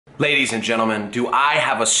Ladies and gentlemen, do I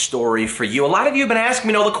have a story for you? A lot of you have been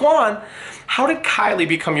asking me, LeGiqN, how did Kylie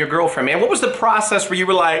become your girlfriend, man? What was the process where you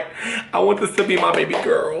were like, I want this to be my baby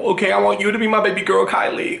girl, okay? I want you to be my baby girl,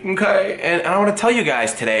 Kylie, okay? And I want to tell you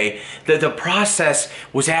guys today that the process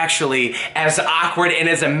was actually as awkward and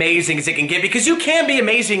as amazing as it can get, because you can be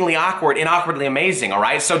amazingly awkward and awkwardly amazing, all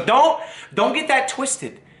right? So don't get that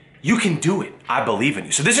twisted. You can do it. I believe in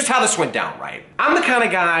you. So this is how this went down, right? I'm the kind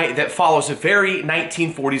of guy that follows a very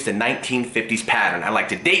 1940s to 1950s pattern. I like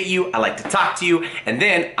to date you, I like to talk to you, and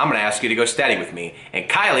then I'm gonna ask you to go steady with me. And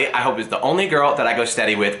Kylie, I hope, is the only girl that I go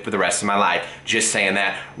steady with for the rest of my life. Just saying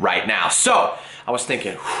that right now. So, I was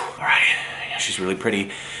thinking, all right, she's really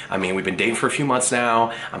pretty. I mean, we've been dating for a few months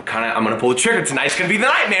now. I'm gonna pull the trigger. Tonight's gonna be the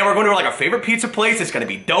night, man. We're going to like a favorite pizza place. It's gonna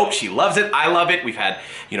be dope. She loves it. I love it. We've had,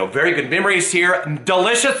 very good memories here.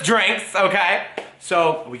 Delicious drinks, okay?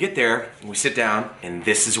 So we get there, and we sit down, and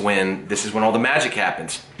this is when all the magic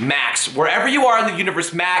happens. Max, wherever you are in the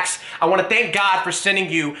universe, Max, I wanna thank God for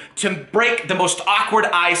sending you to break the most awkward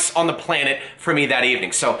ice on the planet for me that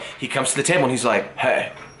evening. So he comes to the table and he's like,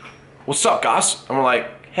 hey, what's up, Gus? And we're like,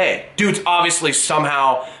 hey, dude's obviously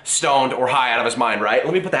somehow stoned or high out of his mind, right?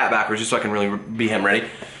 Let me put the hat backwards just so I can really be him. Ready?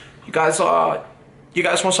 You guys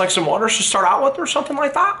want like some waters to start out with or something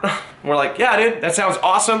like that? And we're like, yeah, dude, that sounds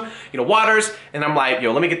awesome. Waters. And I'm like,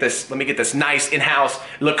 let me get this nice in-house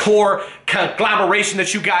liqueur conglomeration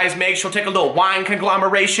that you guys make. She'll take a little wine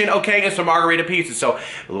conglomeration, okay, and some margarita pizza. So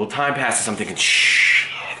a little time passes. I'm thinking, shh.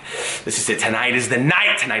 This is it. Tonight is the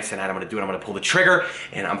night. Tonight's the night. I'm gonna do it. I'm gonna pull the trigger.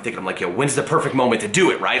 And I'm thinking, when's the perfect moment to do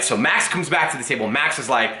it, right? So Max comes back to the table. Max is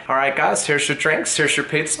like, all right, guys, here's your drinks. Here's your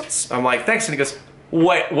pizzas. I'm like, thanks. And he goes,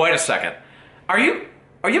 wait a second. Are you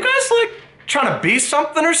guys like trying to be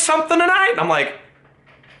something or something tonight? I'm like,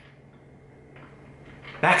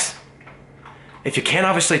 Max, if you can't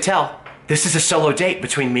obviously tell, this is a solo date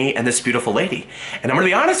between me and this beautiful lady. And I'm gonna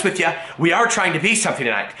be honest with you, we are trying to be something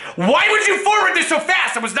tonight. Why would you forward this so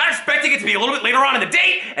fast? I was not expecting it to be a little bit later on in the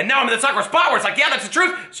date, and now I'm in this awkward spot where it's like, yeah, that's the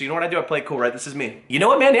truth. So you know what I do? I play cool, right? This is me. You know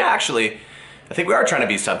what, man? Yeah, actually, I think we are trying to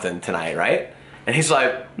be something tonight, right? And he's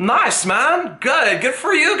like, nice, man. Good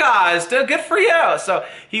for you guys, dude. Good for you. So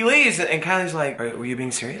he leaves, and Kylie's like, were you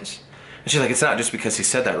being serious? And she's like, it's not just because he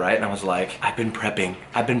said that, right? And I was like, I've been prepping.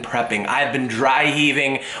 I've been dry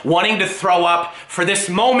heaving, wanting to throw up for this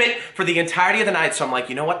moment for the entirety of the night. So I'm like,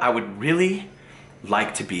 you know what? I would really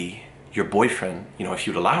like to be your boyfriend, if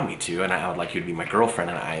you'd allow me to, and I would like you to be my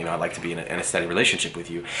girlfriend, and I'd like to be in a steady relationship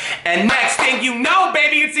with you. And next thing you know,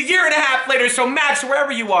 baby, it's a year and a half later. So Max,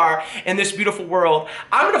 wherever you are in this beautiful world,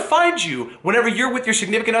 I'm gonna find you whenever you're with your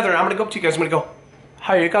significant other, and I'm gonna go up to you guys, I'm gonna go,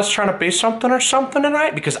 hi, are you guys trying to be something or something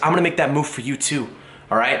tonight? Because I'm gonna make that move for you too,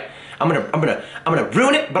 all right? I'm gonna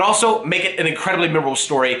ruin it, but also make it an incredibly memorable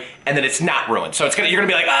story, and then it's not ruined. So you're gonna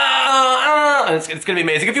be like, and it's gonna be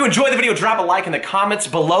amazing. If you enjoyed the video, drop a like in the comments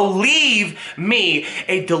below. Leave me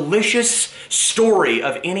a delicious story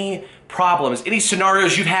of any problems, any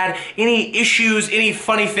scenarios you've had, any issues, any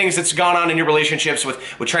funny things that's gone on in your relationships with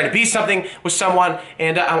trying to be something with someone,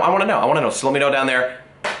 and I wanna know. So let me know down there.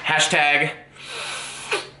 Hashtag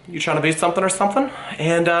you trying to be something or something.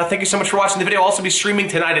 And thank you so much for watching the video. I'll also be streaming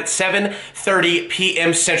tonight at 7:30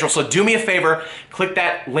 p.m. Central. So do me a favor, click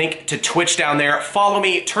that link to Twitch down there. Follow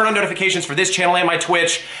me, turn on notifications for this channel and my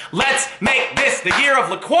Twitch. Let's make this the year of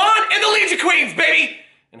LeGiqN and the Legion Queens, baby!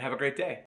 And have a great day.